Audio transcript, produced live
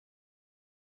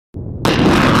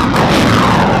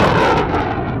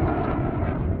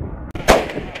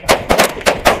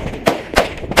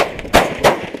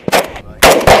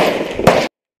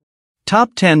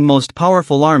Top 10 Most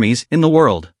Powerful Armies in the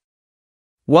World.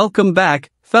 Welcome back,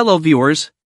 fellow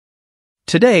viewers.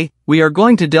 Today, we are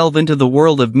going to delve into the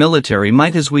world of military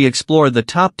might as we explore the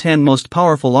top 10 most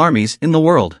powerful armies in the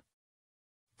world.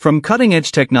 From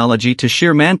cutting-edge technology to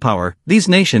sheer manpower, these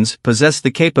nations possess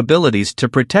the capabilities to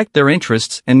protect their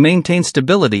interests and maintain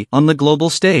stability on the global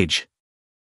stage.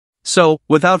 So,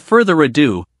 without further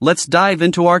ado, let's dive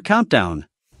into our countdown.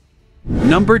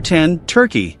 Number 10,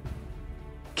 Turkey.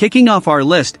 Kicking off our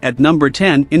list at number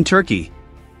 10 in Turkey.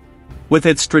 With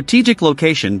its strategic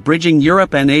location bridging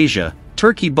Europe and Asia,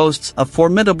 Turkey boasts a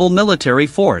formidable military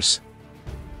force.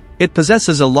 It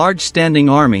possesses a large standing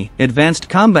army, advanced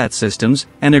combat systems,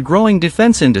 and a growing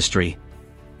defense industry.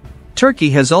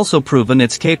 Turkey has also proven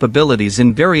its capabilities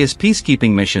in various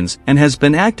peacekeeping missions and has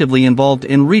been actively involved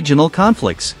in regional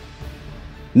conflicts.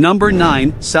 Number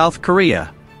 9, South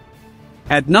Korea.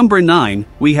 At number 9,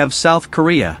 we have South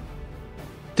Korea.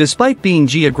 Despite being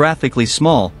geographically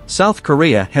small, South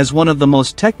Korea has one of the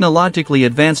most technologically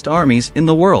advanced armies in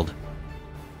the world.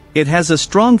 It has a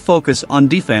strong focus on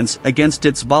defense against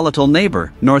its volatile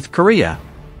neighbor, North Korea.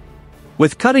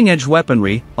 With cutting-edge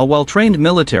weaponry, a well-trained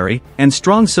military, and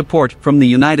strong support from the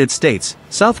United States,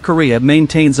 South Korea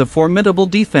maintains a formidable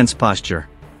defense posture.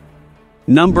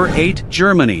 Number 8,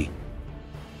 Germany.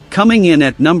 Coming in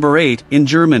at number 8 in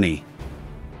Germany.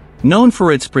 Known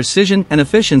for its precision and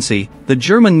efficiency, the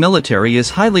German military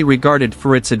is highly regarded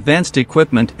for its advanced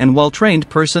equipment and well-trained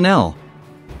personnel.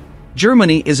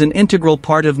 Germany is an integral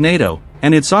part of NATO,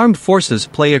 and its armed forces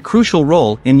play a crucial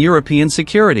role in European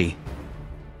security.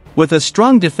 With a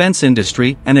strong defense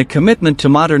industry and a commitment to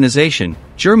modernization,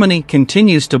 Germany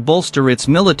continues to bolster its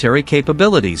military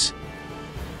capabilities.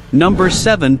 Number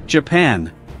 7,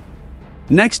 Japan.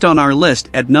 Next on our list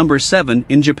at number 7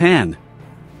 in Japan.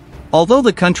 Although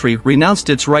the country renounced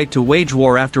its right to wage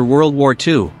war after World War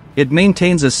II, it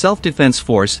maintains a self-defense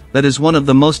force that is one of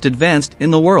the most advanced in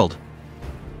the world.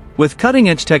 With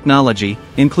cutting-edge technology,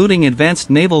 including advanced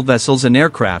naval vessels and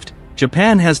aircraft,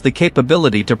 Japan has the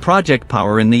capability to project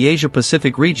power in the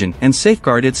Asia-Pacific region and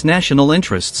safeguard its national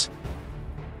interests.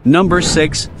 Number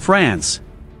 6, France.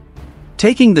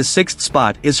 Taking the 6th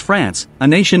spot is France, a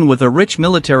nation with a rich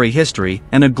military history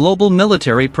and a global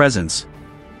military presence.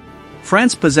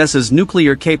 France possesses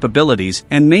nuclear capabilities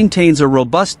and maintains a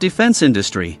robust defense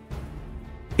industry.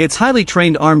 Its highly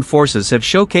trained armed forces have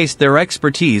showcased their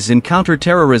expertise in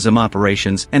counter-terrorism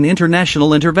operations and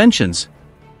international interventions.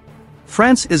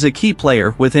 France is a key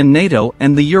player within NATO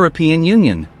and the European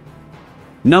Union.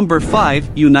 Number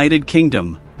 5, United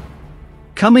Kingdom.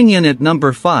 Coming in at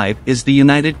number 5 is the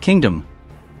United Kingdom.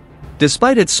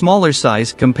 Despite its smaller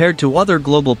size compared to other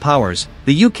global powers,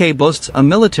 the UK boasts a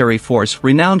military force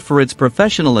renowned for its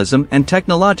professionalism and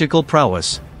technological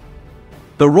prowess.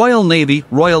 The Royal Navy,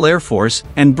 Royal Air Force,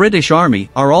 and British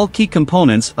Army are all key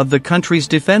components of the country's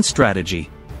defense strategy.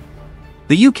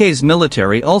 The UK's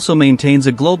military also maintains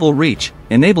a global reach,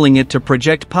 enabling it to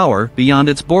project power beyond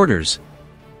its borders.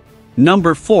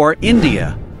 Number 4,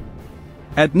 India.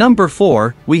 At number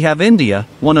 4, we have India,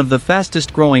 one of the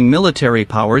fastest-growing military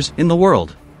powers in the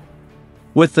world.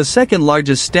 With the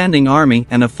second-largest standing army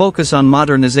and a focus on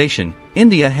modernization,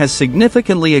 India has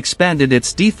significantly expanded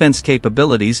its defense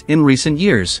capabilities in recent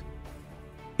years.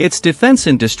 Its defense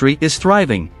industry is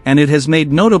thriving, and it has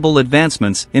made notable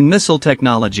advancements in missile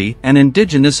technology and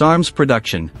indigenous arms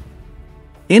production.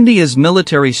 India's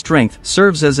military strength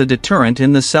serves as a deterrent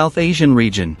in the South Asian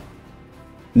region.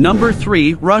 Number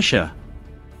 3, Russia.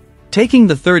 Taking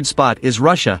the 3rd spot is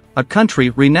Russia, a country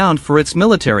renowned for its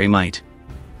military might.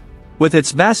 With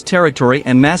its vast territory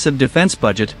and massive defense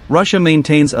budget, Russia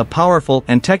maintains a powerful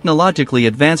and technologically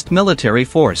advanced military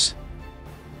force.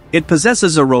 It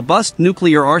possesses a robust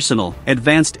nuclear arsenal,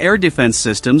 advanced air defense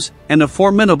systems, and a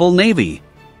formidable navy.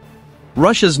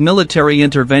 Russia's military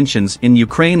interventions in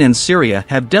Ukraine and Syria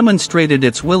have demonstrated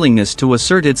its willingness to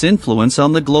assert its influence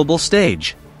on the global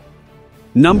stage.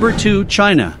 Number 2,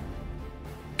 China.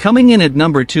 Coming in at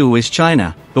number 2 is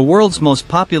China, the world's most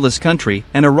populous country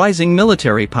and a rising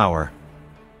military power.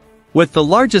 With the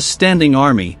largest standing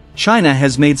army, China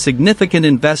has made significant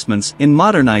investments in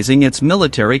modernizing its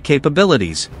military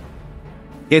capabilities.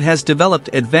 It has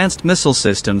developed advanced missile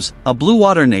systems, a blue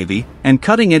water navy, and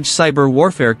cutting-edge cyber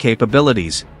warfare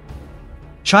capabilities.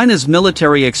 China's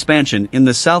military expansion in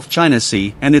the South China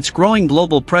Sea and its growing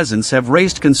global presence have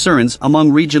raised concerns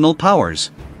among regional powers.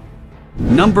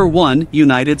 Number 1,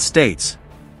 United States.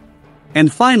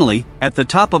 And finally, at the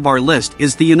top of our list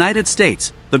is the United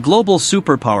States, the global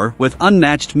superpower with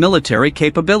unmatched military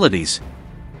capabilities.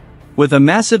 With a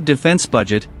massive defense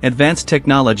budget, advanced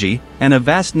technology, and a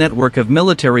vast network of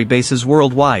military bases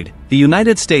worldwide, the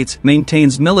United States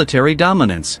maintains military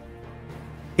dominance.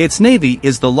 Its navy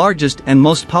is the largest and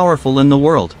most powerful in the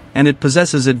world, and it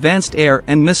possesses advanced air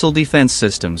and missile defense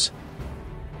systems.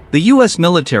 The U.S.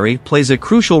 military plays a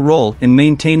crucial role in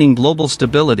maintaining global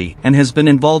stability and has been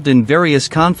involved in various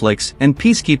conflicts and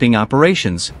peacekeeping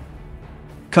operations.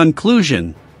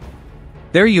 Conclusion.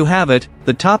 There you have it,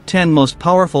 the top 10 most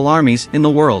powerful armies in the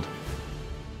world.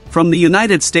 From the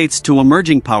United States to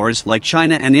emerging powers like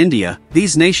China and India,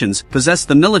 these nations possess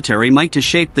the military might to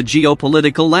shape the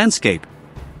geopolitical landscape.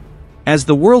 As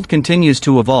the world continues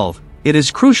to evolve, it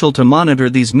is crucial to monitor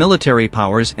these military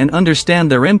powers and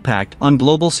understand their impact on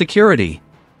global security.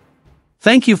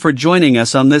 Thank you for joining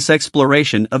us on this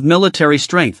exploration of military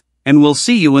strength, and we'll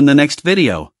see you in the next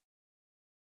video.